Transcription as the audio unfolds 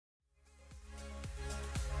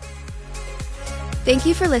Thank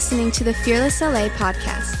you for listening to the Fearless LA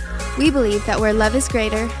podcast. We believe that where love is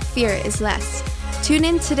greater, fear is less. Tune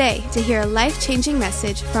in today to hear a life-changing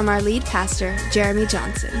message from our lead pastor, Jeremy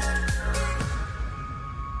Johnson.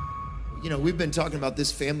 You know, we've been talking about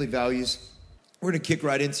this family values. We're going to kick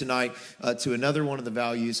right in tonight to another one of the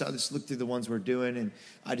values. I just looked through the ones we're doing, and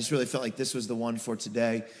I just really felt like this was the one for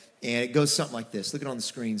today. And it goes something like this. Look it on the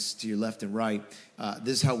screens to your left and right.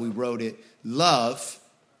 This is how we wrote it. Love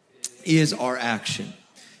is our action.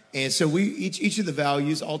 And so we each of the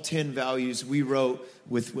values, all 10 values, we wrote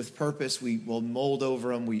with purpose. We will mold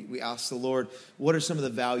over them. We asked the Lord, what are some of the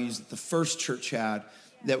values that the first church had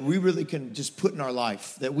that we really can just put in our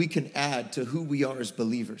life, that we can add to who we are as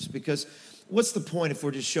believers? Because what's the point if we're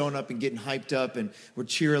just showing up and getting hyped up and we're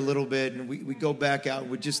cheer a little bit and we go back out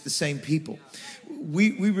with just the same people?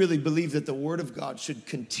 We really believe that the Word of God should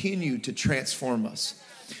continue to transform us.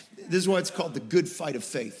 This is why it's called the good fight of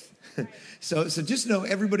faith. So just know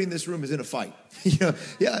everybody in this room is in a fight.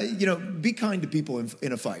 Be kind to people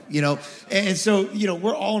in a fight, And so,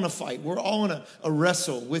 we're all in a fight. We're all in a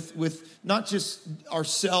wrestle with not just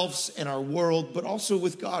ourselves and our world, but also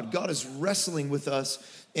with God. God is wrestling with us.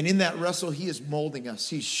 And in that wrestle, he is molding us.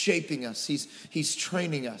 He's shaping us. He's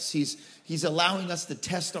training us. He's allowing us to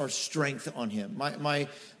test our strength on him.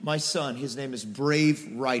 My son, his name is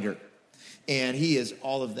Brave Ryder. And he is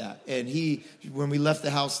all of that. And when we left the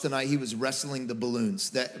house tonight, he was wrestling the balloons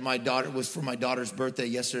that was for my daughter's birthday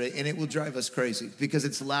yesterday. And it will drive us crazy because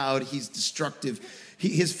it's loud. He's destructive.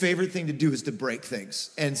 His favorite thing to do is to break things.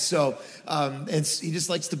 And so he just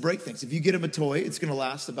likes to break things. If you get him a toy, it's going to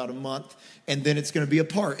last about a month. And then it's going to be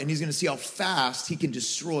apart. And he's going to see how fast he can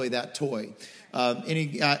destroy that toy.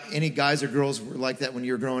 Any guys or girls were like that when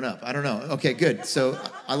you were growing up? I don't know. Okay, good. So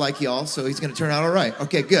I like y'all. So he's going to turn out all right.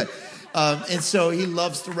 Okay, good. And so he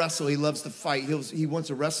loves to wrestle. He loves to fight. He wants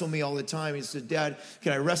to wrestle me all the time. He said, "Dad,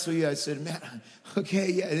 can I wrestle you?" I said, "Man,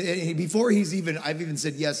 okay, yeah." And before I've even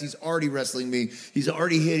said yes, he's already wrestling me. He's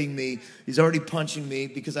already hitting me. He's already punching me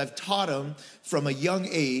because I've taught him from a young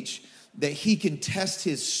age that he can test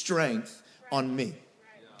his strength on me.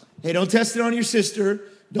 Hey, don't test it on your sister.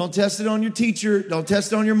 Don't test it on your teacher. Don't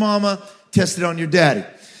test it on your mama. Test it on your daddy.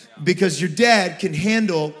 Because your dad can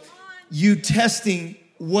handle you testing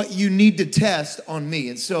what you need to test on me.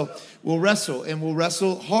 And so we'll wrestle, and we'll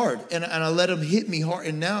wrestle hard. And I let him hit me hard.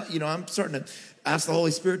 And now, I'm starting to ask the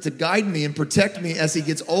Holy Spirit to guide me and protect me as he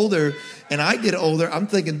gets older. And I get older, I'm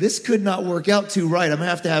thinking this could not work out too right. I'm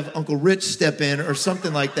going to have Uncle Rich step in or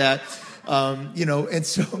something like that. And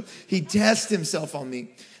so he tests himself on me.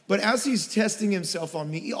 But as he's testing himself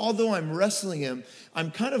on me, although I'm wrestling him,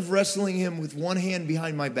 I'm kind of wrestling him with one hand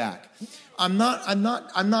behind my back. I'm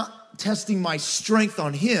not testing my strength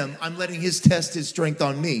on him. I'm letting test his strength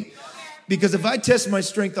on me. Because if I test my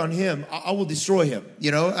strength on him, I will destroy him.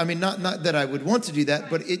 Not that I would want to do that,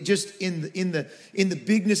 but it just in the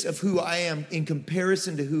bigness of who I am in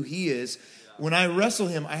comparison to who he is. When I wrestle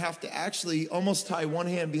him, I have to actually almost tie one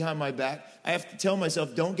hand behind my back. I have to tell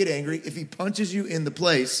myself, don't get angry. If he punches you in the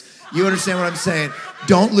place, you understand what I'm saying?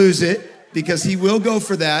 Don't lose it, because he will go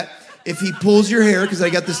for that. If he pulls your hair, because I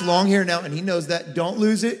got this long hair now, and he knows that, don't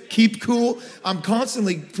lose it. Keep cool. I'm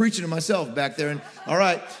constantly preaching to myself back there. And all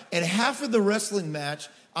right. And half of the wrestling match,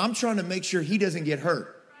 I'm trying to make sure he doesn't get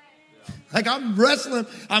hurt. Like I'm wrestling,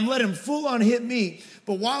 I'm letting him full on hit me.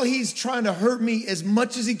 But while he's trying to hurt me as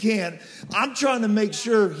much as he can, I'm trying to make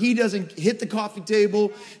sure he doesn't hit the coffee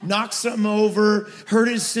table, knock something over, hurt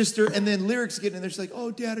his sister. And then Lyric's getting in there. She's like, "Oh,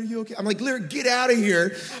 Dad, are you okay?" I'm like, "Lyric, get out of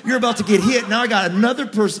here. You're about to get hit." Now I got another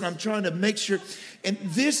person I'm trying to make sure. And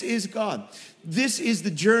this is God. This is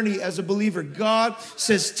the journey as a believer. God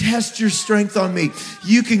says, test your strength on me.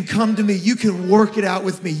 You can come to me. You can work it out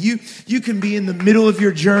with me. You can be in the middle of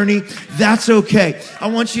your journey. That's okay. I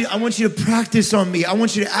want you to practice on me. I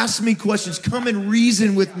want you to ask me questions. Come and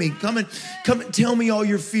reason with me. Come and tell me all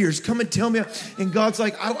your fears. Come and tell me. And God's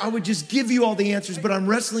like, I would just give you all the answers, but I'm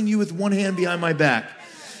wrestling you with one hand behind my back.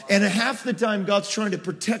 And half the time, God's trying to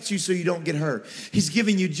protect you so you don't get hurt. He's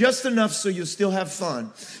giving you just enough so you'll still have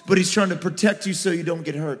fun, but he's trying to protect you so you don't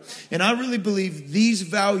get hurt. And I really believe these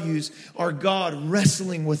values are God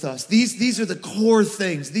wrestling with us. These are the core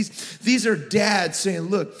things. These are dads saying,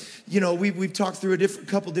 look, we've talked through a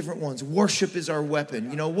couple different ones. Worship is our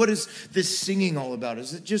weapon. What is this singing all about?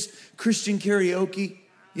 Is it just Christian karaoke?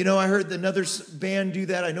 You know, I heard another band do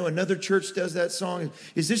that. I know another church does that song.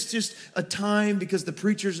 Is this just a time because the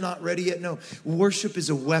preacher's not ready yet? No, worship is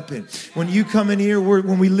a weapon. When you come in here,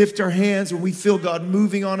 when we lift our hands, when we feel God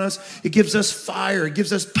moving on us, it gives us fire. It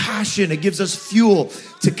gives us passion. It gives us fuel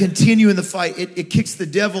to continue in the fight. It kicks the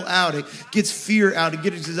devil out. It gets fear out. It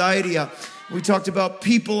gets anxiety out. We talked about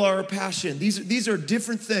people are a passion. These are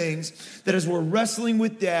different things that as we're wrestling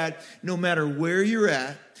with Dad, no matter where you're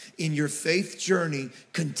at, in your faith journey,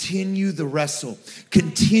 continue the wrestle.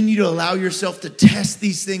 Continue to allow yourself to test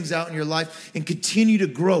these things out in your life and continue to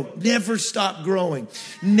grow. Never stop growing.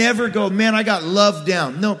 Never go, man, I got love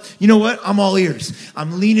down. No, you know what? I'm all ears.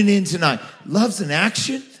 I'm leaning in tonight. Love's an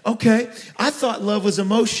action? Okay. I thought love was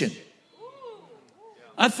emotion.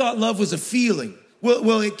 I thought love was a feeling.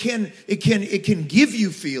 Well, it can give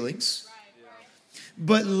you feelings,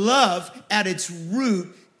 but love at its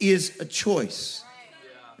root is a choice.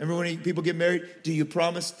 Remember when people get married, do you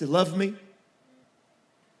promise to love me? It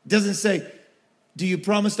doesn't say, do you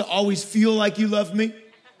promise to always feel like you love me?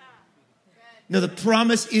 No, the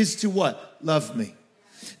promise is to what? Love me.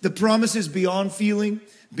 The promise is beyond feeling,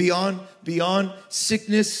 beyond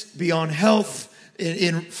sickness, beyond health.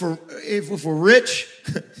 If we're rich,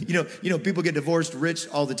 you know, people get divorced rich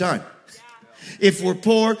all the time. If we're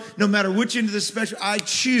poor, no matter which end of the spectrum, I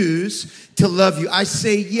choose to love you. I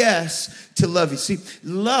say yes to love you. See,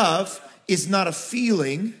 love is not a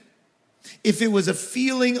feeling. If it was a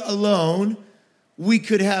feeling alone, we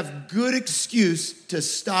could have good excuse to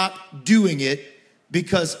stop doing it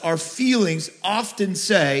because our feelings often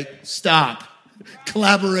say, stop,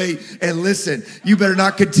 collaborate, and listen. You better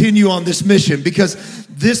not continue on this mission because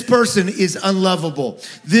this person is unlovable.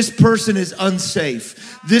 This person is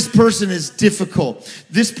unsafe. This person is difficult.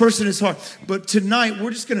 This person is hard. But tonight,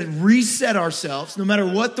 we're just going to reset ourselves. No matter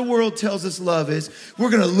what the world tells us love is,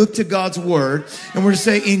 we're going to look to God's word. And we're going to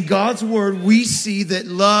say, in God's word, we see that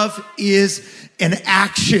love is an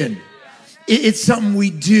action. It's something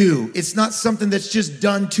we do. It's not something that's just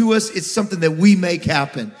done to us. It's something that we make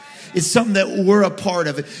happen. It's something that we're a part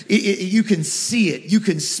of. You can see it. You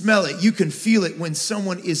can smell it. You can feel it when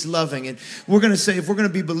someone is loving. And we're going to say, if we're going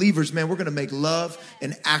to be believers, man, we're going to make love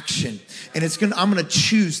an action. And I'm going to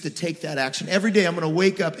choose to take that action. Every day I'm going to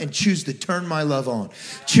wake up and choose to turn my love on.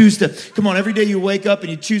 Come on, every day you wake up and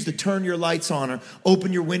you choose to turn your lights on or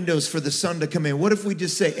open your windows for the sun to come in. What if we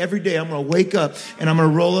just say, every day I'm going to wake up and I'm going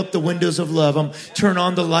to roll up the windows of love. I'm turn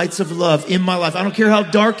on the lights of love in my life. I don't care how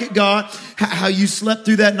dark it got, how you slept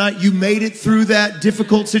through that night. You made it through that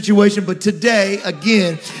difficult situation. But today,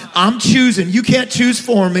 again, I'm choosing. You can't choose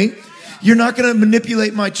for me. You're not going to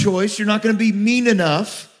manipulate my choice. You're not going to be mean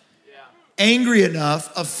enough, angry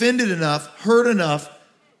enough, offended enough, hurt enough,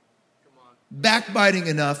 backbiting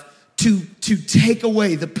enough to take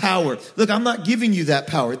away the power. Look, I'm not giving you that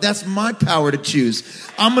power. That's my power to choose.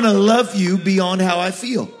 I'm going to love you beyond how I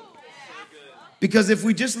feel. Because if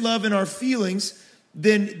we just love in our feelings,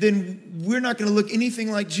 then we're not going to look anything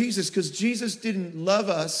like Jesus, because Jesus didn't love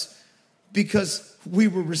us because we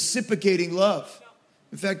were reciprocating love.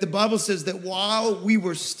 In fact, the Bible says that while we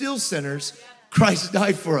were still sinners, Christ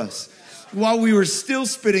died for us. While we were still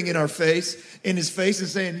spitting in his face and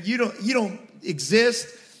saying, you don't exist,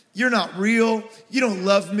 you're not real, you don't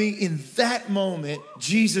love me. In that moment,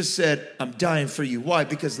 Jesus said, I'm dying for you. Why?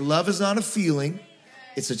 Because love is not a feeling,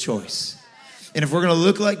 it's a choice. And if we're going to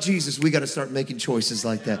look like Jesus, we got to start making choices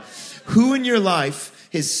like that. Who in your life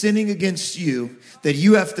is sinning against you that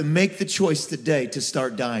you have to make the choice today to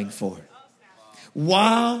start dying for?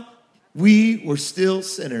 While we were still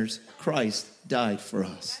sinners, Christ died for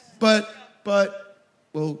us. But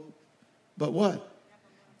what?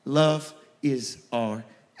 Love is our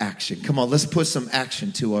action. Come on, let's put some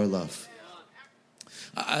action to our love.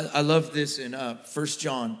 I love this in 1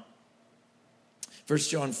 John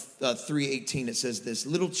 3:18, it says this,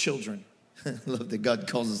 little children. I love that God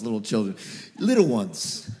calls us little children. Little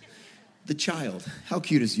ones. The child. How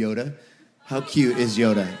cute is Yoda? How cute is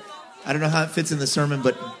Yoda? I don't know how it fits in the sermon,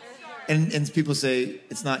 but, and people say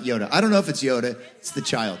it's not Yoda. I don't know if it's Yoda. It's the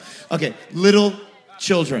child. Okay, little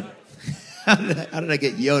children. How did I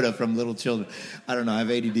get Yoda from little children? I don't know. I have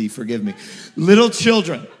ADD. Forgive me. Little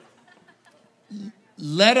children.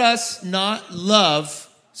 Let us not love.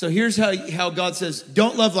 So here's how God says,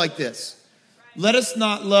 don't love like this. Let us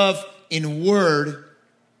not love in word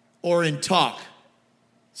or in talk.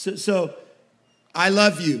 So I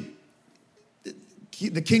love you.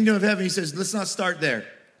 The kingdom of heaven, he says, let's not start there.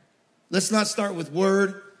 Let's not start with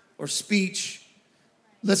word or speech.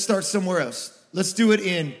 Let's start somewhere else. Let's do it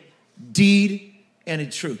in deed and in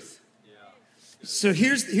truth. So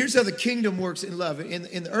here's how the kingdom works in love.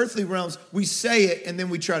 In the earthly realms, we say it and then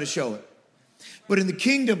we try to show it. But in the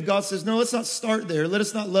kingdom, God says, no, let's not start there. Let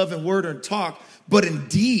us not love in word or in talk, but in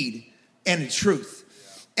deed and in truth.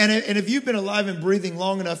 And if you've been alive and breathing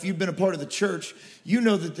long enough, you've been a part of the church, you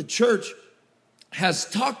know that the church has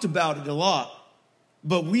talked about it a lot,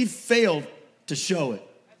 but we've failed to show it.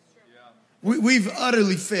 We've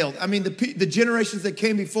utterly failed. I mean, the generations that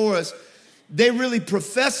came before us, they really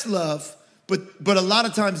professed love, but a lot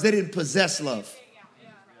of times they didn't possess love.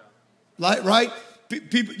 Like, right?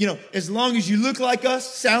 People, as long as you look like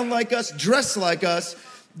us, sound like us, dress like us,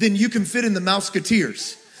 then you can fit in the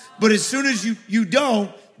Mouseketeers. But as soon as you don't,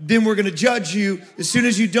 then we're going to judge you. As soon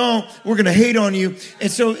as you don't, we're going to hate on you. And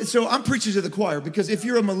so I'm preaching to the choir, because if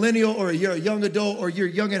you're a millennial or you're a young adult or you're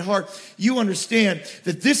young at heart, you understand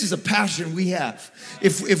that this is a passion we have.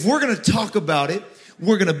 If we're going to talk about it,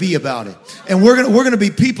 we're going to be about it. And we're going to be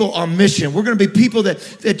people on mission. We're going to be people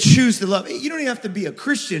that choose to love. You don't even have to be a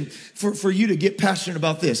Christian for you to get passionate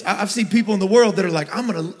about this. I've seen people in the world that are like, I'm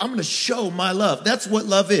going to show my love. That's what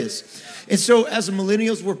love is. And so as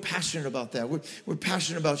millennials, we're passionate about that. We're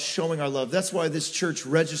passionate about showing our love. That's why this church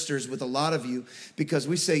registers with a lot of you, because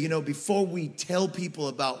we say, before we tell people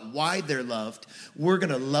about why they're loved, we're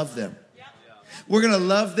going to love them. We're going to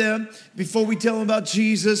love them before we tell them about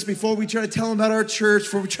Jesus, before we try to tell them about our church,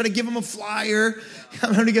 before we try to give them a flyer. How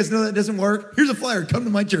many of you guys know that doesn't work? Here's a flyer. Come to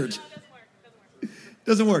my church.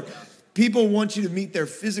 Doesn't work. People want you to meet their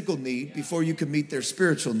physical need before you can meet their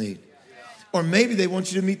spiritual need. Or maybe they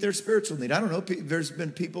want you to meet their spiritual need. I don't know. There's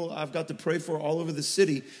been people I've got to pray for all over the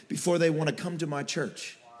city before they want to come to my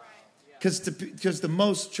church. Because the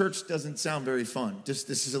most church doesn't sound very fun. Just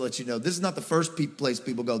this is to let you know. This is not the first place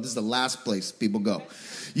people go. This is the last place people go.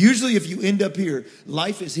 Usually if you end up here,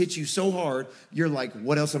 life has hit you so hard, you're like,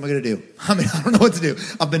 what else am I going to do? I don't know what to do.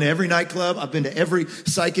 I've been to every nightclub. I've been to every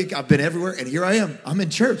psychic. I've been everywhere. And here I am. I'm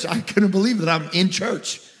in church. I couldn't believe that I'm in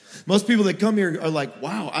church. Most people that come here are like,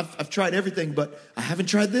 wow, I've tried everything, but I haven't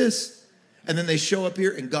tried this. And then they show up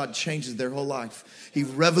here and God changes their whole life. He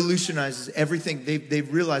revolutionizes everything.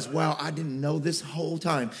 They've realized, wow, I didn't know this whole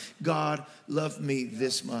time. God loved me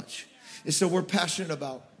this much. And so we're passionate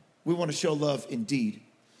about, we want to show love indeed.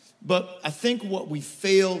 But I think what we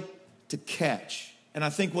fail to catch, and I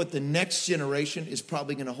think what the next generation is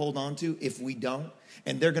probably going to hold on to if we don't,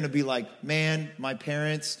 and they're going to be like, man, my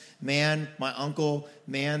parents, man, my uncle,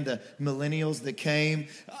 man, the millennials that came,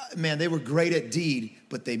 man, they were great at deed,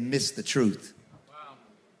 but they missed the truth.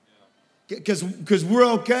 Because we're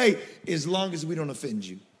okay as long as we don't offend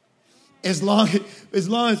you. As long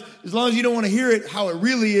as you don't want to hear it how it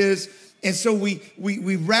really is. And so we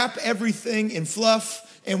wrap everything in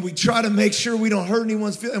fluff, and we try to make sure we don't hurt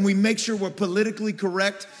anyone's feelings, and we make sure we're politically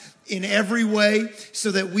correct in every way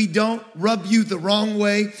so that we don't rub you the wrong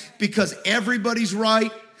way, because everybody's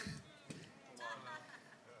right.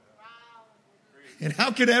 And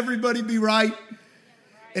how can everybody be right?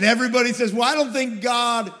 And everybody says, well, I don't think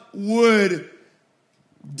God would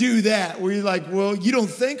do that. Where you're like, well, you don't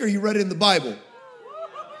think, or you read it in the Bible?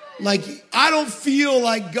 Like, I don't feel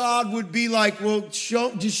like God would be like, well,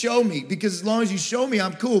 just show me. Because as long as you show me,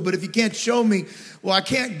 I'm cool. But if you can't show me, well, I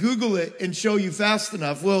can't Google it and show you fast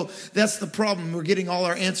enough. Well, that's the problem. We're getting all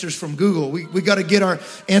our answers from Google. We got to get our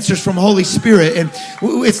answers from Holy Spirit. And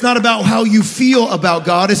it's not about how you feel about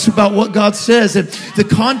God. It's about what God says and the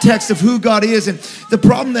context of who God is. And the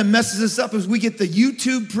problem that messes us up is we get the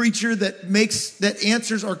YouTube preacher that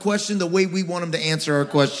answers our question the way we want him to answer our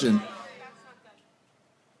question.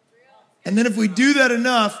 And then if we do that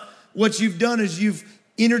enough, what you've done is you've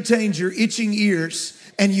entertained your itching ears,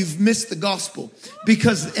 and you've missed the gospel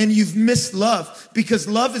and you've missed love, because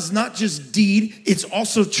love is not just deed, it's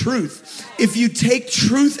also truth. If you take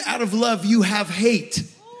truth out of love, you have hate.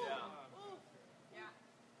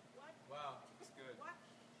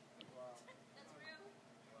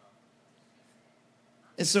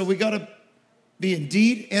 And so we got to be in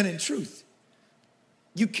deed and in truth.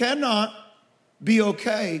 You cannot be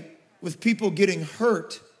okay with people getting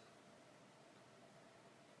hurt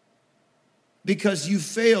because you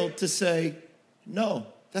failed to say, no,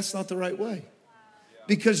 that's not the right way.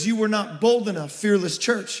 Because you were not bold enough, Fearless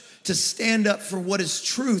Church, to stand up for what is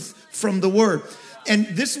truth from the Word. And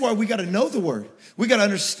this is why we got to know the Word. We got to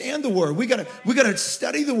understand the Word. We got to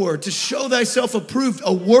study the Word to show thyself approved,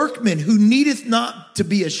 a workman who needeth not to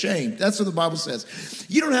be ashamed. That's what the Bible says.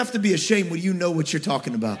 You don't have to be ashamed when you know what you're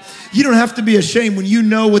talking about. You don't have to be ashamed when you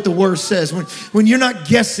know what the Word says. When you're not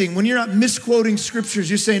guessing, when you're not misquoting scriptures,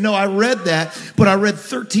 you're saying, no, I read that, but I read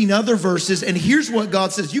 13 other verses, and here's what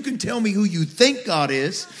God says. You can tell me who you think God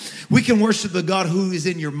is. We can worship the God who is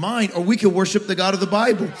in your mind. mind, or we can worship the God of the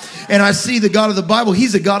Bible. And I see the God of the Bible,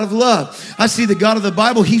 he's a God of love. I see the God of the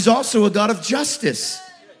Bible, he's also a God of justice.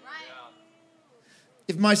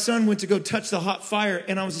 If my son went to go touch the hot fire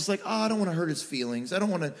and I was just like, I don't want to hurt his feelings. I don't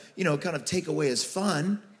want to, kind of take away his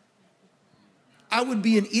fun. I would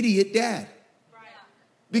be an idiot dad.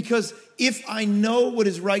 Because if I know what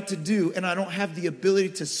is right to do and I don't have the ability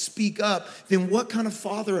to speak up, then what kind of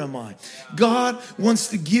father am I? God wants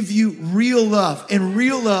to give you real love, and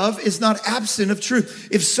real love is not absent of truth.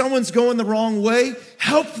 If someone's going the wrong way,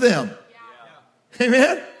 help them.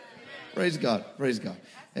 Amen? Praise God. Praise God.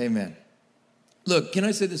 Amen. Look, can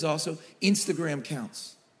I say this also? Instagram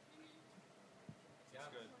counts.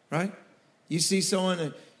 Right? You see someone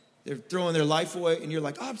and they're throwing their life away and you're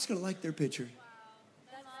like, I'm just going to like their picture.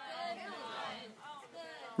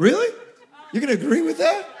 Really? You're going to agree with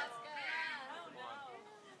that?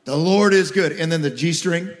 The Lord is good. And then the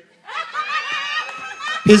G-string.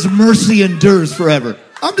 His mercy endures forever.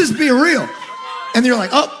 I'm just being real. And you're like,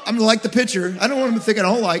 I'm going to like the picture. I don't want him to think I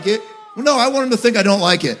don't like it. Well, no, I want him to think I don't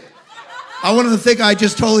like it. I want him to think I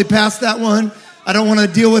just totally passed that one. I don't want to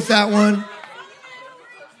deal with that one.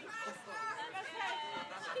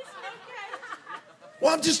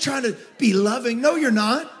 Well, I'm just trying to be loving. No, you're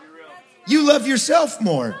not. You love yourself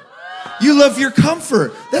more. You love your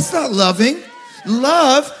comfort. That's not loving.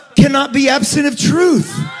 Love cannot be absent of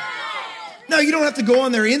truth. Now, you don't have to go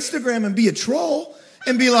on their Instagram and be a troll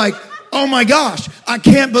and be like, oh my gosh, I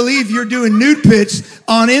can't believe you're doing nude pics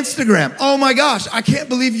on Instagram. Oh my gosh, I can't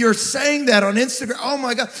believe you're saying that on Instagram. Oh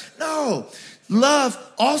my God. No, love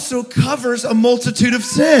also covers a multitude of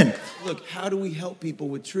sin. Look, how do we help people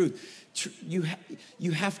with truth? You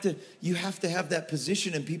have to have that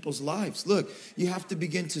position in people's lives. Look, you have to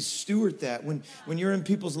begin to steward that. When you're in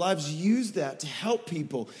people's lives, use that to help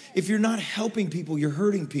people. If you're not helping people, you're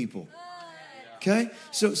hurting people. Okay?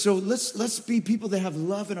 So let's be people that have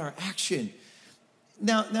love in our action.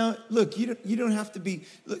 Now look, you don't have to be.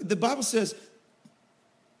 Look, the Bible says,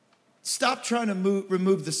 stop trying to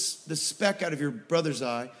remove the speck out of your brother's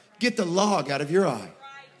eye. Get the log out of your eye.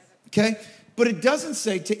 Okay? But it doesn't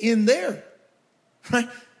say to end there, right?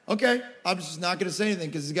 Okay, I'm just not going to say anything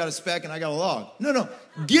because he's got a speck and I got a log. No.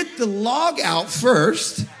 Get the log out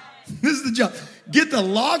first. This is the job. Get the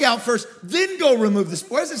log out first, then go remove the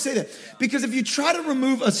speck. Why does it say that? Because if you try to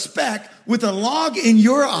remove a speck with a log in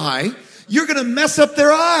your eye, you're going to mess up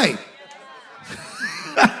their eye.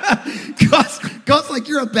 God's like,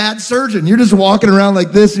 you're a bad surgeon. You're just walking around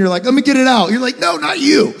like this and you're like, let me get it out. You're like, no, not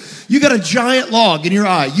you. You got a giant log in your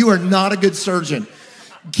eye. You are not a good surgeon.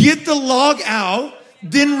 Get the log out,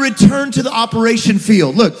 then return to the operation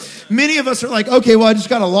field. Look, many of us are like, okay, well, I just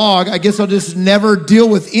got a log. I guess I'll just never deal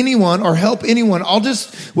with anyone or help anyone.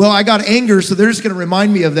 I got anger, so they're just going to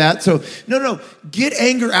remind me of that. So, no. Get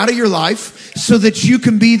anger out of your life so that you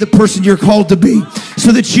can be the person you're called to be,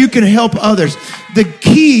 so that you can help others. The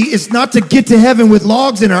key is not to get to heaven with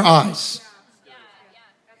logs in our eyes.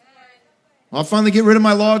 I'll finally get rid of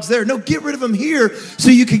my logs there. No, get rid of them here so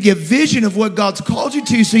you can get vision of what God's called you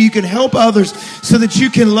to, so you can help others, so that you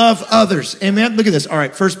can love others. Amen? Look at this. All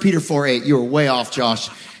right, 1 Peter 4:8. You were way off, Josh.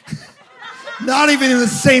 Not even in the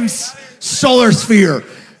same solar sphere.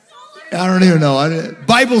 I don't even know.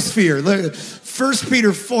 Bible sphere. Look, 1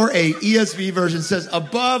 Peter 4:8, ESV version says,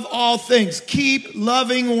 above all things, keep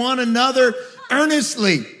loving one another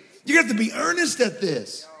earnestly. You have to be earnest at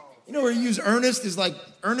this. You know where you use earnest is like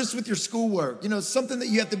earnest with your schoolwork. Something that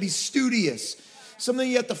you have to be studious. Something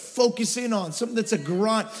you have to focus in on. Something that's a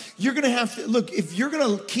grind. You're going to have to, look, if you're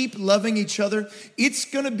going to keep loving each other, it's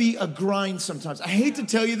going to be a grind sometimes. I hate to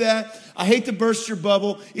tell you that. I hate to burst your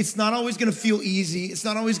bubble. It's not always going to feel easy. It's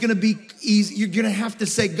not always going to be easy. You're going to have to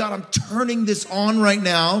say, God, I'm turning this on right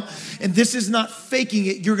now. And this is not faking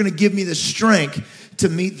it. You're going to give me the strength to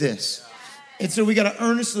meet this. And so we got to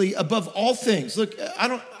earnestly, above all things. Look,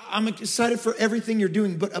 I'm excited for everything you're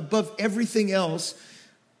doing, but above everything else,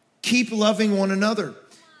 keep loving one another.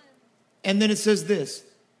 And then it says this,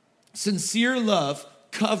 sincere love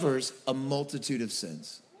covers a multitude of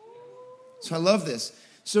sins. So I love this.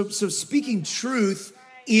 So speaking truth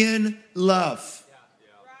in love,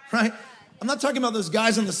 right? I'm not talking about those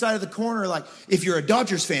guys on the side of the corner like, if you're a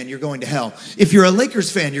Dodgers fan, you're going to hell. If you're a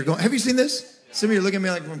Lakers fan, you're going, have you seen this? Some of you are looking at me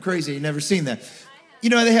like I'm crazy. You've never seen that.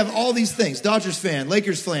 They have all these things. Dodgers fan,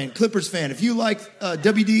 Lakers fan, Clippers fan. If you like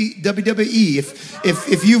WWE,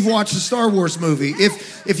 if you've watched the Star Wars movie,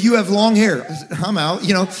 if you have long hair, I'm out,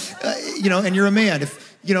 and you're a man.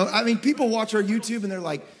 People watch our YouTube and they're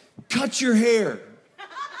like, cut your hair.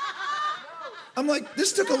 I'm like,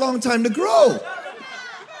 this took a long time to grow.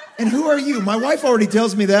 And who are you? My wife already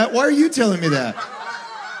tells me that. Why are you telling me that?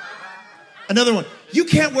 Another one, you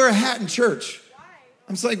can't wear a hat in church.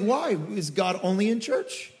 I'm just like, why? Is God only in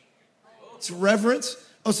church? It's reverence.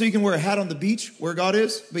 Oh, so you can wear a hat on the beach where God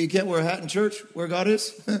is, but you can't wear a hat in church where God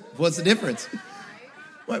is? What's the difference?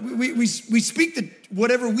 We speak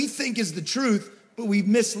whatever we think is the truth, but we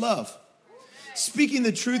miss love. Speaking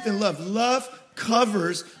the truth in love. Love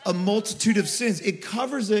covers a multitude of sins. It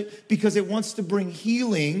covers it because it wants to bring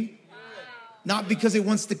healing, not because it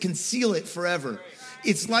wants to conceal it forever.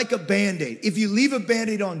 It's like a Band-Aid. If you leave a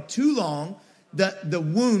Band-Aid on too long, the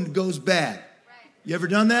wound goes bad. You ever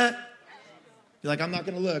done that? You're like, I'm not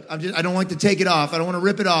going to look. I don't like to take it off. I don't want to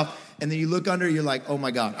rip it off. And then you look under, you're like, oh my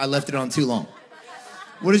God, I left it on too long.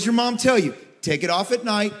 What does your mom tell you? Take it off at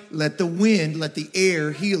night. Let the wind, let the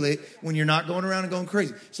air heal it when you're not going around and going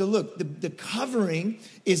crazy. So look, the covering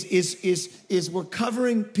is we're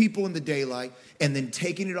covering people in the daylight and then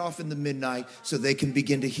taking it off in the midnight so they can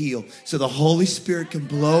begin to heal. So the Holy Spirit can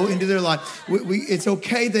blow into their life. It's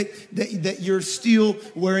okay that you're still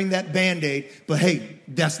wearing that Band-Aid, but hey,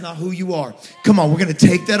 that's not who you are. Come on, we're going to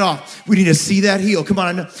take that off. We need to see that heal. Come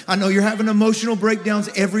on, I know you're having emotional breakdowns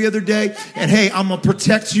every other day, and hey, I'm going to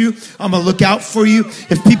protect you. I'm going to look out for you.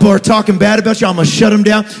 If people are talking bad about you, I'm going to shut them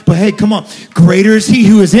down. But hey, come on, greater is he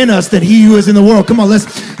who is in us than he who is in the world. Come on,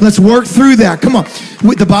 let's work through that. Come on.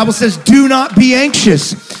 The Bible says, do not be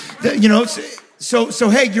anxious. You know, so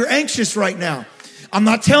hey, you're anxious right now. I'm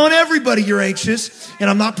not telling everybody you're anxious, and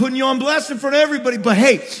I'm not putting you on blast in front of everybody, but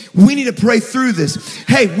hey, we need to pray through this.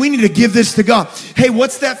 Hey, we need to give this to God. Hey,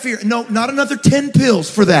 what's that fear? No, not another 10 pills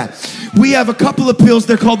for that. We have a couple of pills,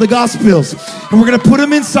 they're called the gospel pills, and we're going to put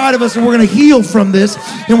them inside of us, and we're going to heal from this,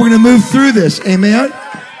 and we're going to move through this. Amen?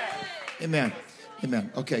 Amen. Amen.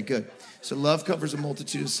 Okay, good. So love covers a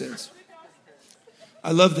multitude of sins.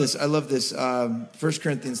 I love this. 1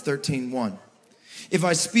 Corinthians 13:1. If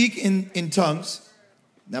I speak in tongues,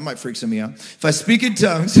 that might freak some of you out. If I speak in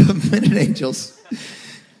tongues of men and angels,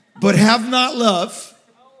 but have not love,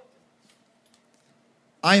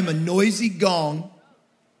 I am a noisy gong,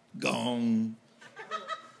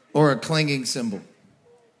 or a clanging cymbal.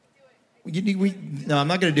 No, I'm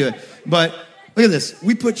not going to do it. But look at this.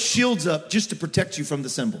 We put shields up just to protect you from the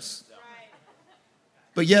cymbals.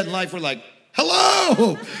 But yet in life we're like,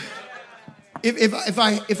 hello.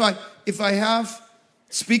 If I have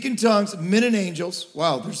speak in tongues, men and angels.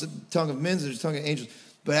 Wow, there's a tongue of men, there's a tongue of angels.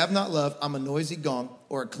 But have not love, I'm a noisy gong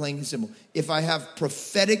or a clanging cymbal. If I have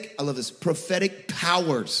prophetic, I love this, prophetic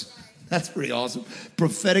powers. That's pretty awesome.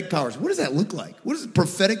 Prophetic powers. What does that look like? What does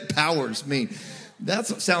prophetic powers mean? That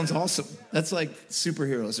sounds awesome. That's like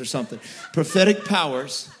superheroes or something. Prophetic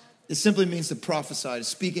powers, it simply means to prophesy, to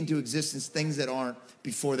speak into existence things that aren't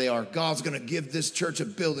before they are. God's going to give this church a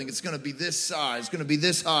building. It's going to be this size. It's going to be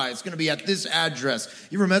this high. It's going to be at this address.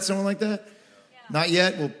 You ever met someone like that? Yeah. Not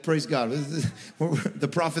yet? Well, praise God. The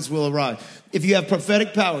prophets will arrive. If you have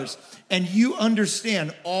prophetic powers and you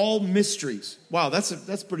understand all mysteries. Wow, that's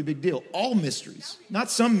a pretty big deal. All mysteries. Not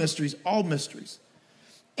some mysteries, all mysteries.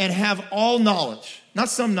 And have all knowledge. Not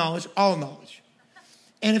some knowledge, all knowledge.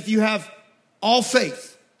 And if you have all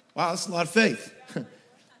faith. Wow, that's a lot of faith.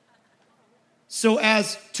 So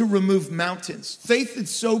as to remove mountains. Faith that's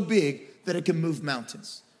so big that it can move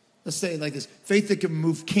mountains. Let's say it like this. Faith that can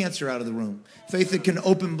move cancer out of the room. Faith that can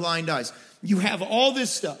open blind eyes. You have all this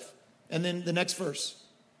stuff. And then the next verse.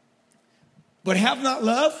 But have not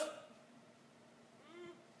love.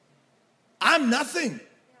 I'm nothing.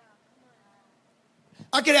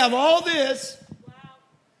 I could have all this.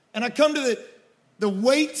 And I come to the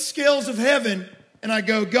weight scales of heaven. And I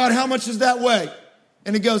go, God, how much does that weigh?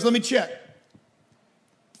 And he goes, let me check.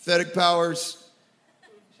 Prophetic powers,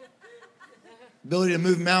 ability to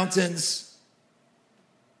move mountains.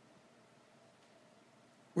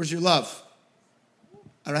 Where's your love?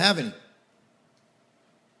 I don't have any.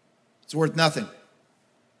 It's worth nothing.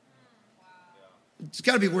 It's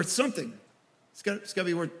got to be worth something. It's got to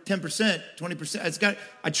be worth 10%, 20%.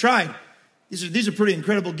 I tried. These are pretty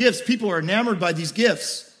incredible gifts. People are enamored by these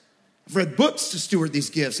gifts. I've read books to steward these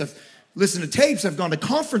gifts. I've listened to tapes. I've gone to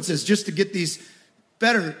conferences just to get these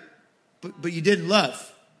better, but you didn't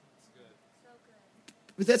love.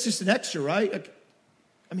 But that's just an extra, right?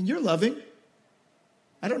 I mean, you're loving.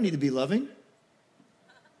 I don't need to be loving.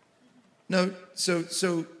 No,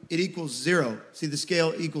 so it equals zero. See, the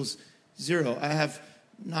scale equals zero. I have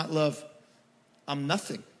not love. I'm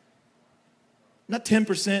nothing. Not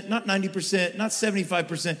 10%, not 90%, not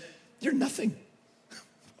 75%. You're nothing.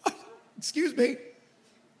 Excuse me.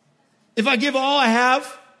 If I give all I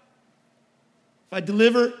have, if I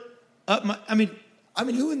deliver up my, I mean,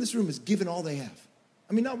 who in this room has given all they have?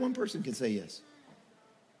 I mean, not one person can say yes.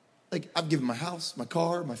 Like, I've given my house, my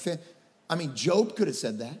car, my family. I mean, Job could have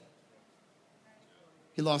said that.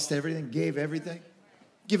 He lost everything, gave everything,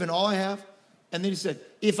 given all I have. And then he said,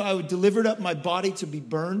 if I would delivered up my body to be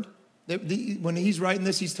burned, when he's writing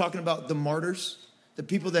this, he's talking about the martyrs, the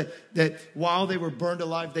people that while they were burned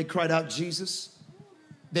alive, they cried out, Jesus.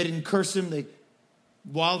 They didn't curse him.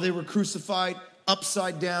 While they were crucified,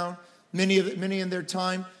 upside down, many in their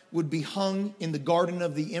time would be hung in the garden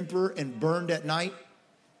of the emperor and burned at night.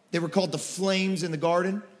 They were called the flames in the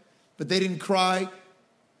garden, but they didn't cry,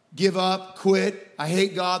 give up, quit, I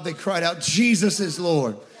hate God. They cried out, Jesus is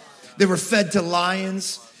Lord. They were fed to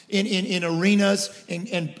lions in arenas.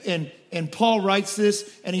 And Paul writes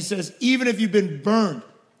this, and he says, even if you've been burned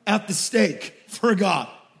at the stake for God,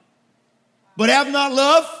 but have not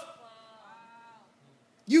love,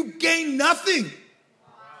 you gain nothing.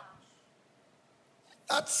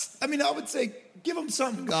 I would say, give them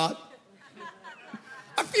something, God.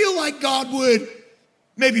 I feel like God would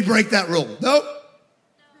maybe break that rule. Nope.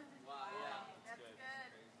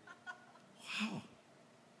 Wow.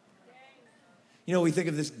 You know, we think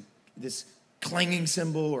of this clanging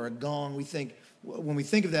cymbal or a gong. When we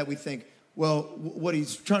think of that, we think, well, what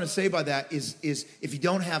he's trying to say by that is if you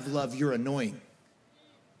don't have love, you're annoying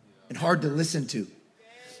and hard to listen to.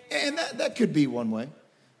 And that could be one way.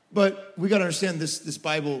 But we got to understand this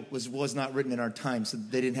Bible was not written in our time, so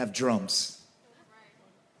they didn't have drums.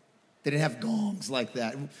 They didn't have gongs like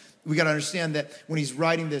that. We got to understand that when he's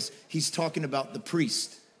writing this, he's talking about the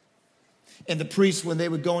priest. And the priest, when they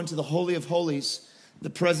would go into the Holy of Holies, the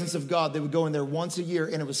presence of God, they would go in there once a year,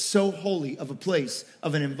 and it was so holy of a place,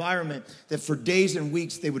 of an environment, that for days and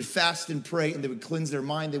weeks they would fast and pray, and they would cleanse their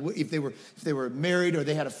mind. If they were married or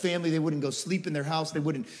they had a family, they wouldn't go sleep in their house. They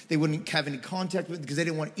wouldn't have any contact with it because they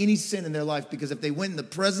didn't want any sin in their life. Because if they went in the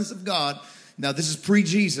presence of God, now this is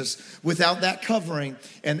pre-Jesus, without that covering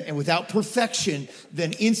and without perfection,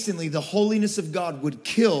 then instantly the holiness of God would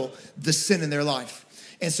kill the sin in their life.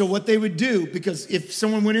 And so what they would do, because if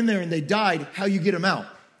someone went in there and they died, how you get them out?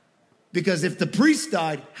 Because if the priest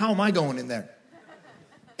died, how am I going in there?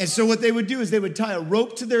 And so what they would do is they would tie a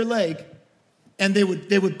rope to their leg, and they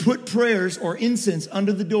would put prayers or incense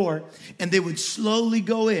under the door, and they would slowly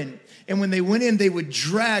go in. And when they went in, they would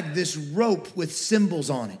drag this rope with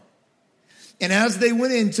symbols on it. And as they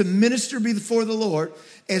went in to minister before the Lord,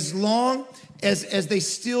 as long as they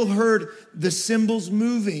still heard the cymbals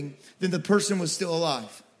moving, then the person was still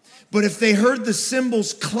alive. But if they heard the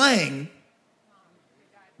cymbals clang,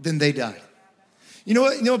 then they died. You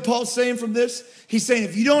know what Paul's saying from this? He's saying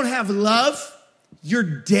if you don't have love, you're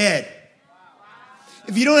dead.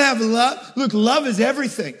 If you don't have love, look, love is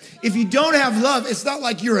everything. If you don't have love, it's not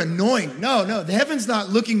like you're annoying. No, the heaven's not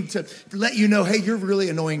looking to let you know, hey, you're really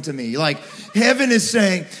annoying to me. Like, heaven is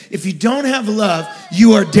saying, if you don't have love,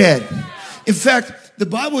 you are dead. In fact, the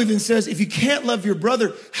Bible even says, if you can't love your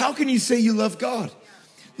brother, how can you say you love God?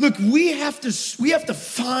 Look, we have to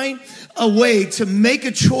find a way to make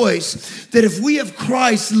a choice that if we have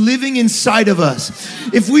Christ living inside of us,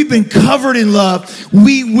 if we've been covered in love,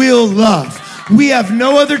 we will love. We have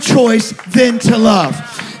no other choice than to love.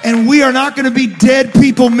 And we are not going to be dead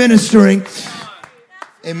people ministering.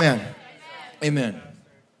 Amen. Amen.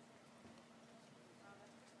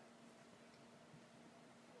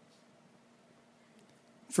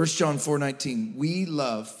 1 John 4:19, we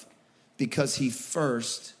love because he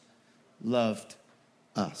first loved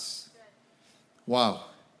us. Wow.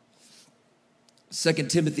 2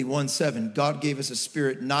 Timothy 1:7, God gave us a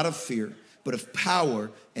spirit not of fear, but of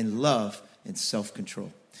power and love and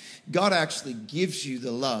self-control. God actually gives you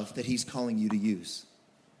the love that he's calling you to use.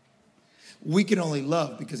 We can only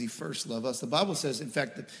love because he first loved us. The Bible says, in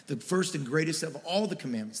fact, the first and greatest of all the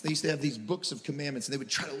commandments. They used to have these books of commandments, and they would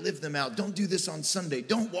try to live them out. Don't do this on Sunday.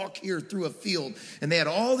 Don't walk here through a field. And they had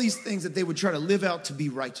all these things that they would try to live out to be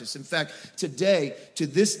righteous. In fact, to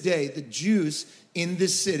this day, the Jews in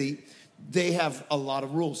this city, they have a lot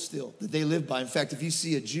of rules still that they live by. In fact, if you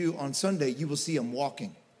see a Jew on Sunday, you will see him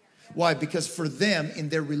walking. Why? Because for them, in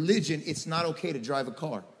their religion, it's not okay to drive a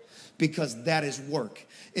car, because that is work.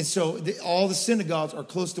 And so all the synagogues are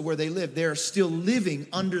close to where they live. They're still living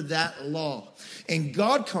under that law. And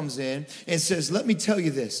God comes in and says, let me tell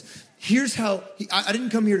you this. Here's how, I didn't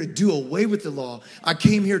come here to do away with the law. I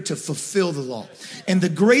came here to fulfill the law. And the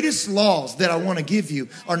greatest laws that I want to give you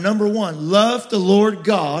are, number one, love the Lord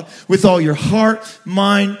God with all your heart,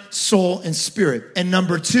 mind, soul, and spirit. And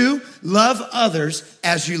number two, love others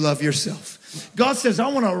as you love yourself. God says, I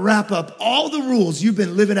want to wrap up all the rules you've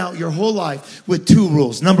been living out your whole life with two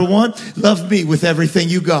rules. Number one, love me with everything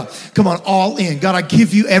you got. Come on, all in. God, I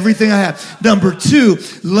give you everything I have. Number two,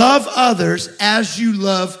 love others as you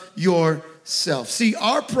love yourself. yourself. See,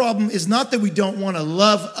 our problem is not that we don't want to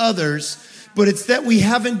love others, but it's that we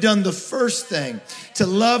haven't done the first thing, to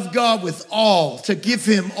love God with all, to give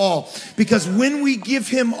him all. Because when we give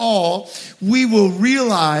him all, we will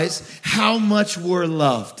realize how much we're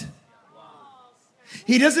loved.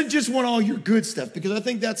 He doesn't just want all your good stuff, because I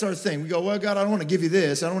think that's our thing. We go, well, God, I don't want to give you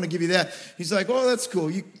this. I don't want to give you that. He's like, oh, that's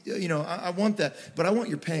cool. I want that. But I want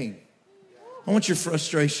your pain. I want your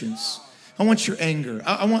frustrations. I want your anger.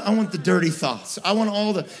 I want the dirty thoughts. I want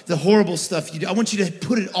all the horrible stuff you do. I want you to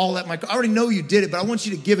put it all at my... I already know you did it, but I want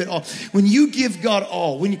you to give it all. When you give God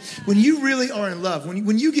all, when you really are in love,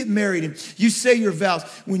 when you get married and you say your vows,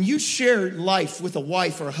 when you share life with a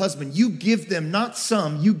wife or a husband, you give them not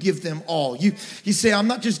some, you give them all. You say, I'm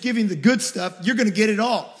not just giving the good stuff, you're going to get it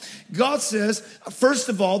all. God says, first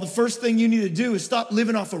of all, the first thing you need to do is stop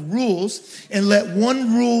living off of rules and let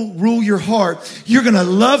one rule rule your heart. You're going to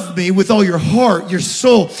love me with all your heart, your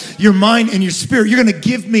soul, your mind, and your spirit. You're going to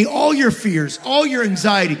give me all your fears, all your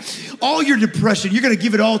anxiety, all your depression. You're going to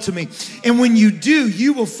give it all to me. And when you do,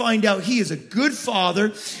 you will find out he is a good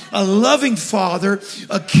father, a loving father,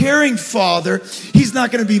 a caring father. He's not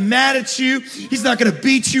going to be mad at you. He's not going to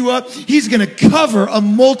beat you up. He's going to cover a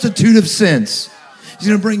multitude of sins. He's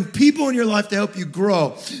going to bring people in your life to help you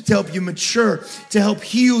grow, to help you mature, to help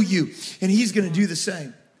heal you. And he's going to do the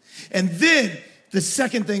same. And then the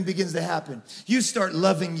second thing begins to happen. You start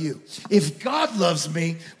loving you. If God loves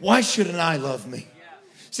me, why shouldn't I love me?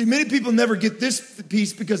 See, many people never get this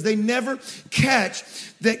piece because they never catch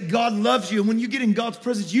that God loves you. And when you get in God's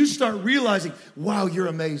presence, you start realizing, wow, you're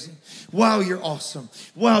amazing. Wow, you're awesome.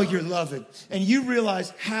 Wow, you're loving. And you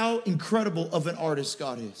realize how incredible of an artist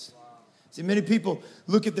God is. See, many people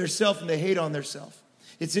look at themselves and they hate on themselves.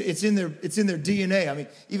 It's in their DNA. I mean,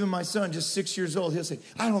 even my son, just 6 years old, he'll say,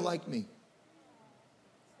 I don't like me.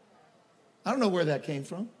 I don't know where that came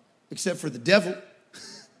from, except for the devil.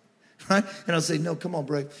 Right? And I'll say, no, come on,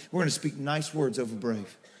 Brave. We're going to speak nice words over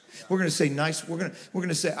Brave. We're going to say we're going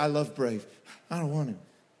to say, I love Brave. I don't want him.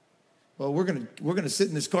 Well, we're going to sit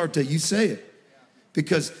in this car till you say it.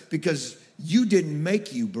 Because you didn't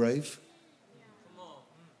make you, Brave.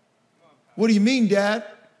 What do you mean, Dad?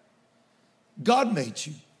 God made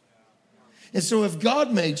you. And so if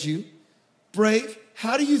God made you, Brave,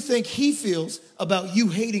 how do you think he feels about you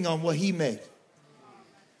hating on what he made?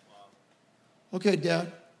 Okay,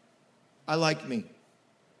 Dad, I like me.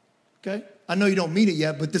 Okay? I know you don't mean it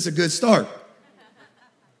yet, but this is a good start.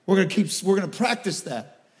 We're going to practice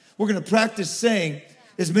that. We're going to practice saying,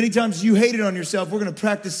 as many times as you hate it on yourself, we're going to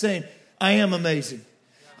practice saying, I am amazing.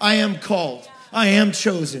 I am called. I am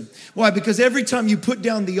chosen. Why? Because every time you put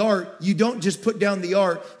down the art, you don't just put down the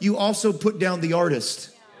art, you also put down the artist.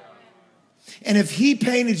 And if he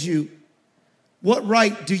painted you, what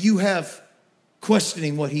right do you have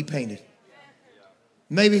questioning what he painted?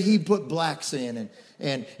 Maybe he put blacks in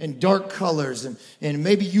and dark colors and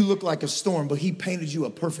maybe you look like a storm, but he painted you a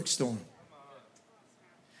perfect storm.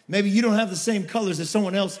 Maybe you don't have the same colors that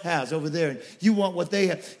someone else has over there. And you want what they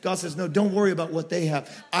have. God says, no, don't worry about what they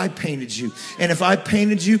have. I painted you. And if I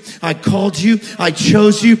painted you, I called you, I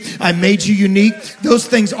chose you, I made you unique. Those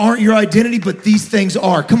things aren't your identity, but these things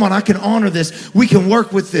are. Come on, I can honor this. We can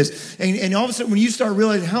work with this. And all of a sudden, when you start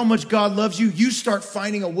realizing how much God loves you, you start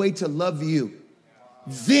finding a way to love you.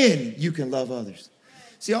 Then you can love others.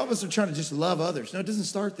 See, all of us are trying to just love others. No, it doesn't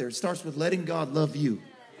start there. It starts with letting God love you.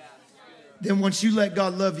 Then once you let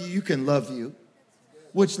God love you, you can love you.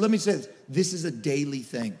 Which, let me say this is a daily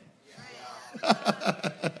thing.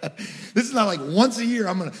 This is not like once a year,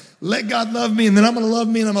 I'm going to let God love me, and then I'm going to love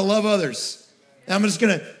me, and I'm going to love others. And I'm not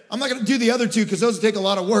going to do the other two because those take a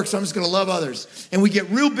lot of work, so I'm just going to love others. And we get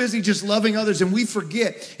real busy just loving others, and we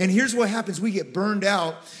forget. And here's what happens. We get burned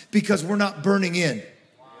out because we're not burning in.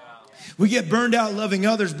 We get burned out loving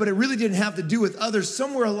others, but it really didn't have to do with others.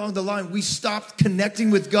 Somewhere along the line, we stopped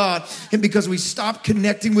connecting with God. And because we stopped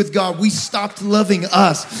connecting with God, we stopped loving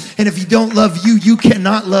us. And if you don't love you, you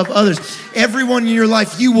cannot love others. Everyone in your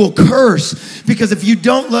life, you will curse. Because if you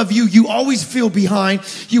don't love you, you always feel behind.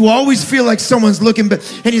 You always feel like someone's looking back.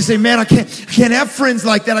 And you say, man, I can't have friends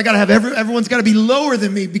like that. I got to have everyone's got to be lower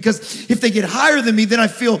than me. Because if they get higher than me, then I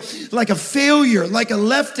feel like a failure, like a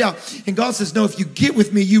left out. And God says, no, if you get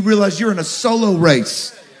with me, you realize you're in a solo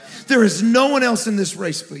race. There is no one else in this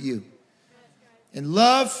race but you. And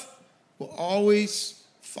love will always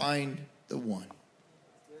find the one.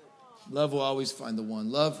 Love will always find the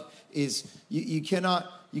one. Love is, you cannot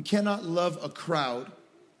love a crowd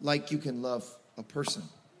like you can love a person.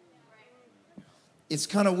 It's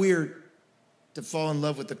kind of weird to fall in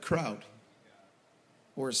love with a crowd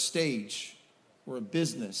or a stage or a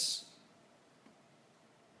business.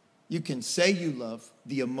 You can say you love,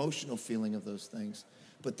 the emotional feeling of those things,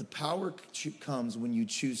 but the power comes when you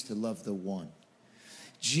choose to love the one.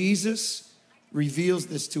 Jesus reveals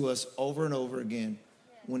this to us over and over again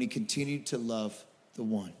when he continued to love the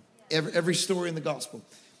one. Every story in the gospel,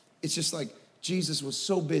 it's just like Jesus was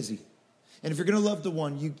so busy. And if you're going to love the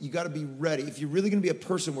one, you got to be ready. If you're really going to be a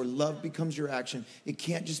person where love becomes your action, it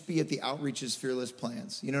can't just be at the Outreach's Fearless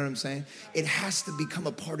plans. You know what I'm saying? It has to become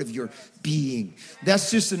a part of your being. That's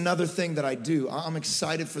just another thing that I do. I'm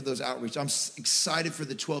excited for those outreach. I'm excited for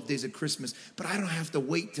the 12 days of Christmas, but I don't have to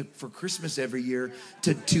wait for Christmas every year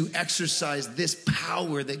to exercise this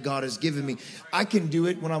power that God has given me. I can do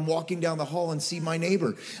it when I'm walking down the hall and see my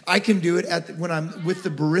neighbor. I can do it when I'm with the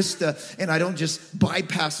barista and I don't just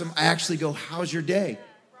bypass them. I actually go, how's your day?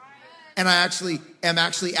 And I am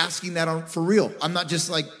asking that for real. I'm not just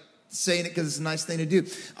like saying it because it's a nice thing to do.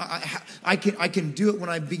 I can do it when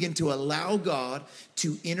I begin to allow God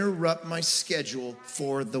to interrupt my schedule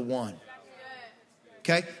for the one.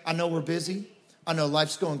 Okay? I know we're busy. I know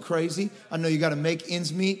life's going crazy. I know you got to make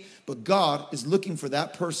ends meet. But God is looking for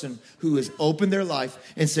that person who has opened their life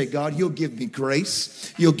and say, God, you'll give me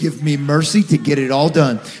grace. You'll give me mercy to get it all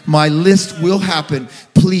done. My list will happen.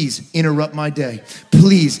 Please interrupt my day.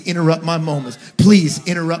 Please interrupt my moments. Please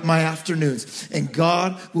interrupt my afternoons. And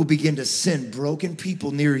God will begin to send broken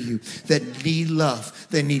people near you that need love.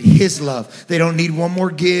 They need his love. They don't need one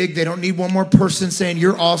more gig. They don't need one more person saying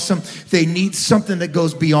you're awesome. They need something that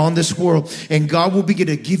goes beyond this world. And God will begin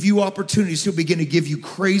to give you opportunities. He'll begin to give you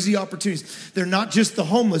crazy opportunities. They're not just the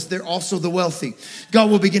homeless. They're also the wealthy.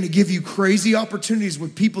 God will begin to give you crazy opportunities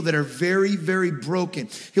with people that are very, very broken.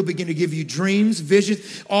 He'll begin to give you dreams,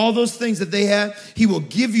 visions, all those things that they had. He will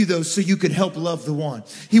give you those so you can help love the one.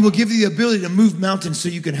 He will give you the ability to move mountains so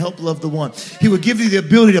you can help love the one. He will give you the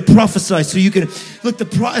ability to prophesy so you can look.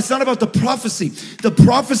 It's not about the prophecy. The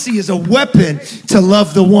prophecy is a weapon to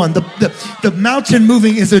love the one. The mountain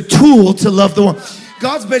moving is a tool to love the one.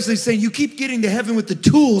 God's basically saying you keep getting to heaven with the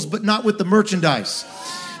tools, but not with the merchandise.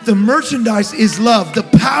 The merchandise is love. The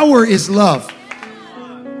power is love.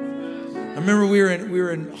 I remember we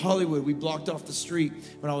were in Hollywood. We blocked off the street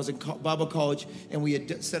when I was in Bible college, and we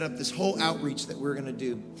had set up this whole outreach that we were going to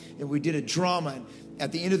do. And we did a drama. And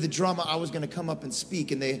at the end of the drama, I was going to come up and speak.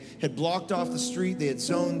 And they had blocked off the street. They had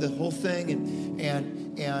zoned the whole thing,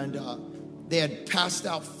 and they had passed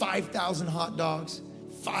out 5,000 hot dogs,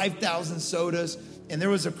 5,000 sodas. And there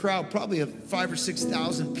was a crowd, probably of 5,000 or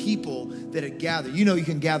 6,000 people that had gathered. You know, you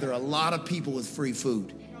can gather a lot of people with free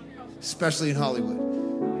food, especially in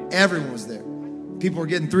Hollywood. Everyone was there. People were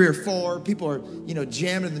getting 3 or 4. People are,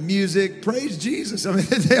 jamming the music. Praise Jesus. I mean,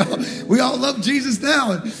 we all love Jesus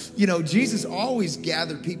now. And, Jesus always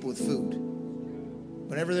gathered people with food.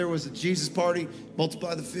 Whenever there was a Jesus party,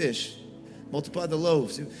 multiply the fish. Multiply the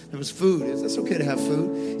loaves. There was food. It's okay to have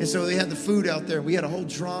food. And so they had the food out there. We had a whole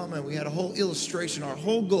drama. And we had a whole illustration. Our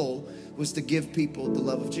whole goal was to give people the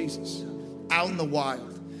love of Jesus out in the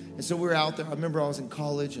wild. And so we were out there. I remember I was in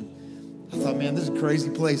college and I thought, man, this is a crazy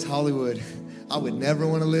place, Hollywood. I would never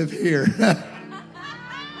want to live here.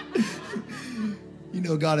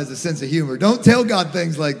 God has a sense of humor. Don't tell God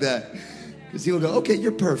things like that. Because he will go, okay,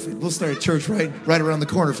 you're perfect. We'll start a church right around the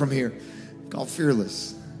corner from here called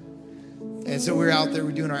Fearless. And so we're out there,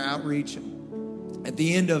 we're doing our outreach. At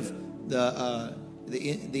the end of the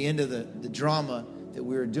drama that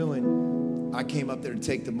we were doing, I came up there to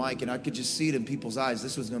take the mic, and I could just see it in people's eyes.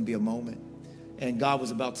 This was going to be a moment. And God was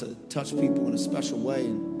about to touch people in a special way.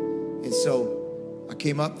 And so I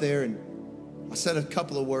came up there, and I said a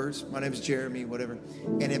couple of words. My name is Jeremy, whatever.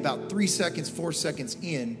 And about 4 seconds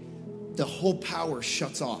in, the whole power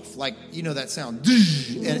shuts off. Like, that sound.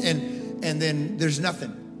 And then there's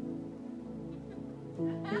nothing.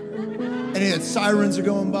 And sirens are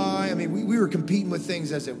going by. I mean, we were competing with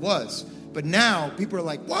things as it was. But now people are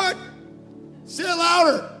like, what? Say it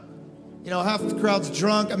louder. Half the crowd's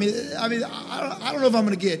drunk. I mean, I don't know if I'm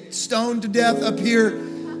going to get stoned to death up here.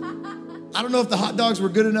 I don't know if the hot dogs were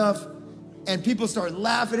good enough. And people start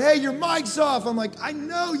laughing. Hey, your mic's off. I'm like, I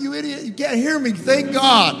know, you idiot. You can't hear me. Thank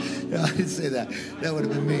God. No, I didn't say that. That would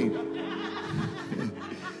have been me.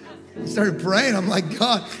 I started praying. I'm like,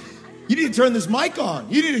 God, you need to turn this mic on.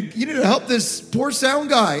 You need to help this poor sound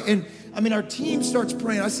guy. And our team starts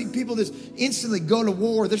praying. I see people just instantly go to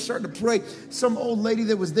war. They're starting to pray. Some old lady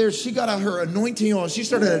that was there, she got out her anointing oil. She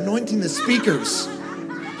started anointing the speakers.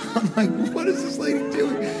 I'm like, what is this lady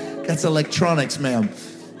doing? That's electronics, ma'am.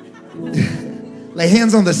 Lay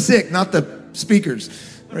hands on the sick, not the speakers.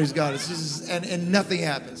 Praise God. It's just, and nothing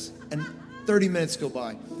happens. And 30 minutes go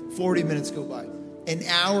by. 40 minutes go by. An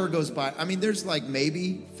hour goes by. There's like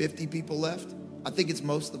maybe 50 people left. I think it's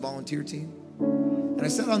most of the volunteer team. And I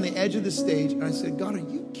sat on the edge of the stage and I said, God, are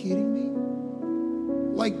you kidding me?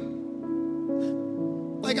 Like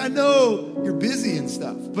I know you're busy and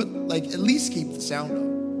stuff, but like at least keep the sound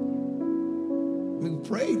on. We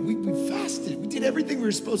prayed, we fasted, we did everything we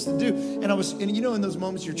were supposed to do. And you know, in those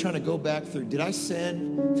moments you're trying to go back through, did I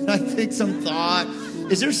sin? Did I think some thought?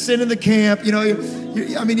 Is there sin in the camp? You know, you're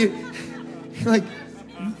like,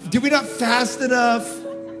 did we not fast enough?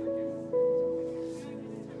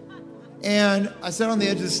 And I sat on the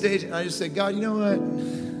edge of the stage and I just said, God, you know what?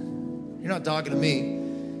 You're not talking to me.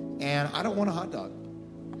 And I don't want a hot dog.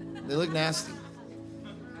 They look nasty.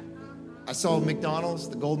 I saw McDonald's,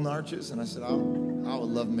 the Golden Arches, and I said, I would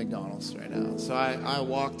love McDonald's right now. So I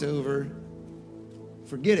walked over,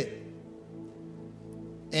 forget it.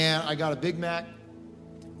 And I got a Big Mac,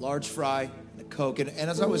 large fry, and a Coke. And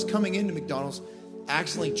as I was coming into McDonald's, I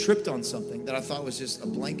accidentally tripped on something that I thought was just a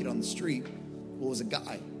blanket on the street. Well, it was a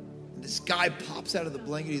guy. And this guy pops out of the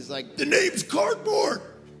blanket. He's like, the name's Cardboard.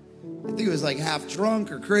 I think he was like half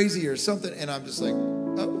drunk or crazy or something. And I'm just like,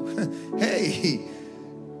 oh, hey.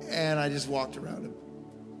 And I just walked around him.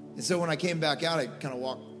 And so when I came back out, I kind of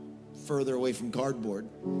walked further away from Cardboard.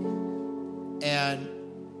 And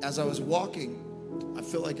as I was walking, I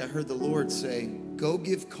feel like I heard the Lord say, go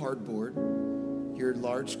give Cardboard your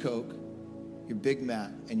large Coke, your Big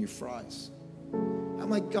Mac, and your fries. I'm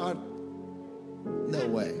like, God, no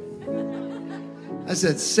way. I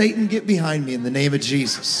said, Satan, get behind me in the name of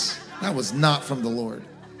Jesus. That was not from the Lord.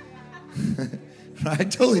 I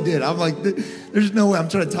totally did. I'm like, there's no way. I'm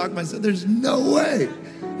trying to talk myself. There's no way.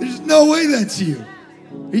 There's no way that's you.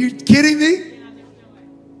 Are you kidding me?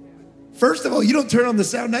 First of all, you don't turn on the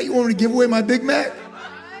sound. Now you want me to give away my Big Mac?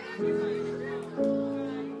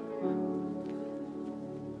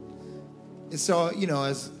 And so, you know,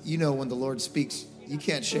 as you know, when the Lord speaks, you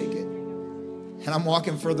can't shake it. And I'm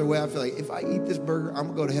walking further away. I feel like if I eat this burger,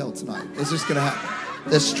 I'm going to go to hell tonight. It's just going to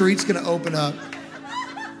happen. The street's going to open up.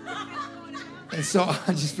 And so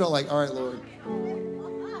I just felt like, all right, Lord,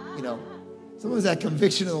 you know, sometimes that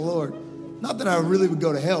conviction of the Lord, not that I really would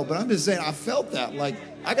go to hell, but I'm just saying I felt that, like,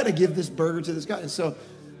 I got to give this burger to this guy. And so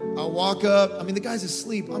I walk up. I mean, the guy's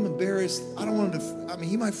asleep. I'm embarrassed. I don't want him to,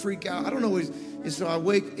 he might freak out. I don't know what he's, and so I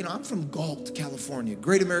wake, you know, I'm from Galt, California,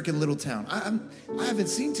 great American little town. I haven't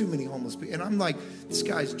seen too many homeless people. And I'm like, this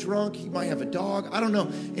guy's drunk. He might have a dog. I don't know.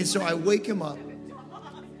 And so I wake him up,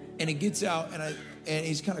 and he gets out, and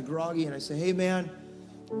he's kind of groggy, and I say, hey, man,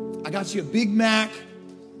 I got you a Big Mac,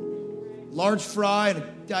 large fry, and a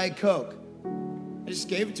Diet Coke. I just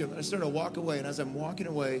gave it to him, and I started to walk away. And as I'm walking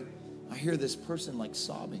away, I hear this person, like,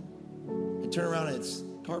 sobbing. I turn around, and it's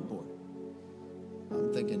Cardboard.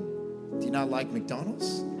 I'm thinking, do you not like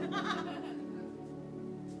McDonald's?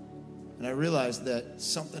 And I realized that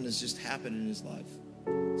something has just happened in his life.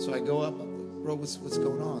 So I go up, bro, what's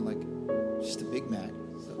going on? Like, just a Big Mac.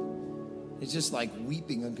 He's just like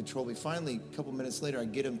weeping uncontrollably. Finally, a couple minutes later, I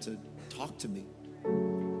get him to talk to me.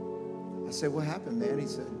 I said, what happened, man? He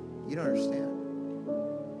said, you don't understand.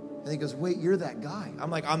 And he goes, wait, you're that guy. I'm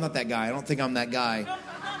like, I'm not that guy. I don't think I'm that guy.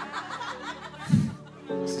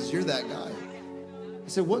 He says, you're that guy. I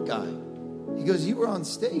said, what guy? He goes, you were on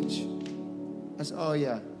stage. I said, oh,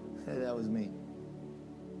 yeah, that was me.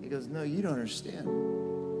 He goes, no, you don't understand.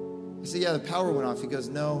 I said, yeah, the power went off. He goes,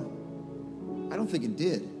 no, I don't think it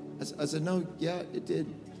did. I said, no, yeah, it did.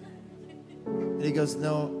 And he goes,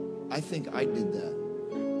 no, I think I did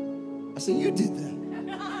that. I said, you did that.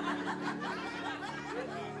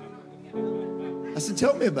 I said,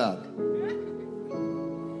 tell me about it.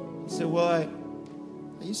 He said, well, I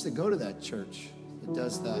used to go to that church that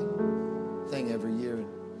does that thing every year.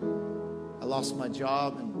 I lost my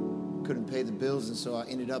job and couldn't pay the bills, and so I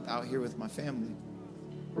ended up out here with my family.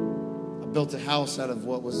 I built a house out of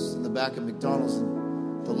what was in the back of McDonald's, and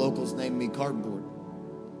the locals named me Cardboard.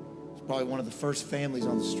 It's probably one of the first families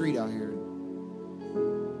on the street out here.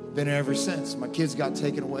 Been here ever since. My kids got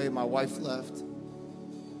taken away. My wife left.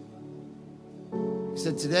 He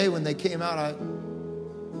said today when they came out, I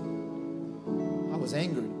was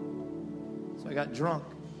angry. So I got drunk.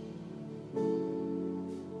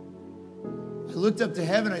 I looked up to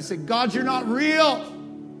heaven. I said, God, you're not real.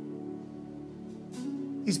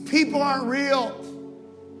 These people aren't real.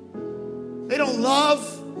 They don't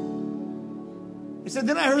love. He said,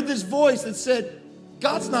 then I heard this voice that said,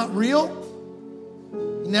 God's not real.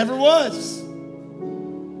 He never was.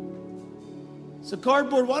 So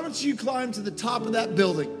Cardboard, why don't you climb to the top of that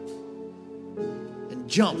building and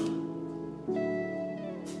jump?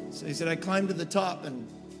 So he said, I climbed to the top, and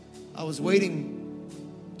I was waiting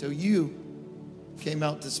till you came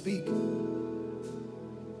out to speak.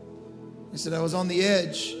 He said, I was on the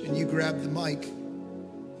edge and you grabbed the mic.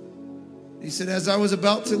 He said, as I was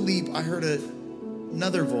about to leap, I heard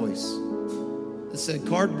another voice that said,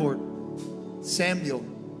 Cardboard, Samuel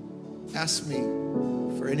asked me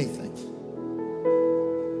for anything.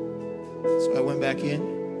 So I went back in.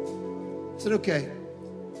 I said, okay,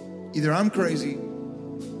 either I'm crazy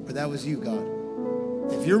or that was you,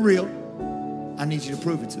 God. If you're real, I need you to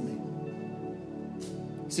prove it to me.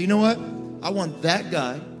 So you know what? I want that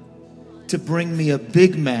guy to bring me a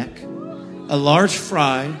Big Mac, a large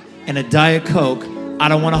fry, and a Diet Coke. I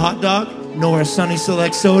don't want a hot dog, nor a Sunny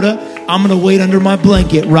Select soda. I'm going to wait under my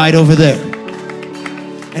blanket right over there.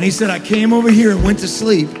 And he said, I came over here and went to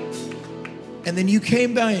sleep. And then you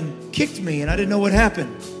came by and kicked me, and I didn't know what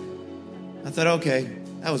happened. I thought, okay,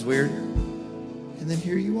 that was weird. And then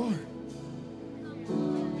here you are.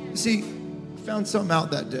 You see, I found something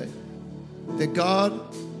out that day. That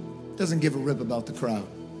God doesn't give a rip about the crowd.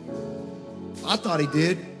 I thought he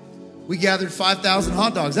did. We gathered 5,000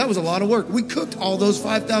 hot dogs. That was a lot of work. We cooked all those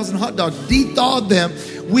 5,000 hot dogs, de-thawed them.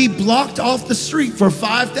 We blocked off the street for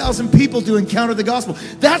 5,000 people to encounter the gospel.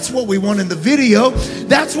 That's what we want in the video.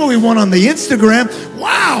 That's what we want on the Instagram.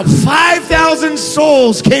 Wow, 5,000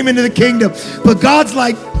 souls came into the kingdom. But God's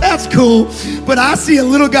like, that's cool. But I see a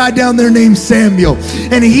little guy down there named Samuel,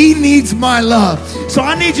 and he needs my love. So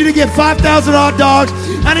I need you to get 5,000 hot dogs.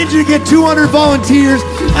 I need you to get 200 volunteers.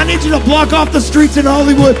 I need you to block off the streets in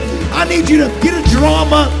Hollywood. I need you to get a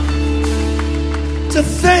drama. To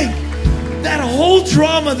think that whole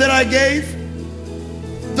drama that I gave,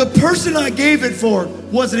 the person I gave it for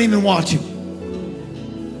wasn't even watching.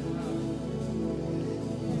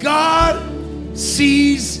 God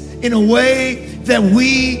sees in a way that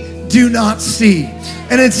we do not see.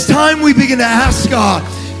 And it's time we begin to ask God,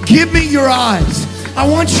 give me your eyes. I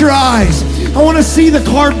want your eyes. I want to see the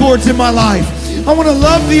cardboards in my life. I want to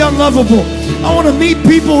love the unlovable. I want to meet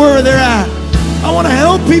people where they're at. I want to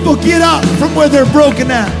help people get up from where they're broken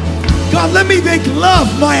at. God, let me make love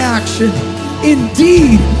my action in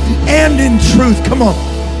deed and in truth. Come on.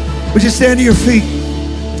 Would you stand to your feet?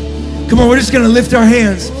 Come on, we're just going to lift our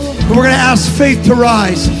hands. And we're going to ask faith to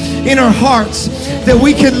rise in our hearts, that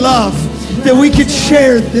we can love, that we can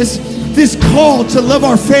share this call to love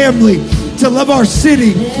our family, to love our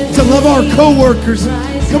city, to love our co-workers.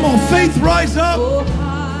 Come on, faith, rise up.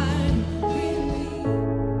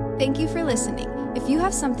 Thank you for listening. If you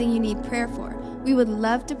have something you need prayer for, we would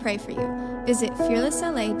love to pray for you. Visit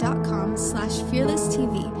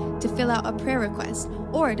fearlessla.com/fearlesstv to fill out a prayer request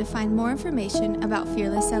or to find more information about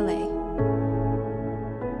Fearless LA.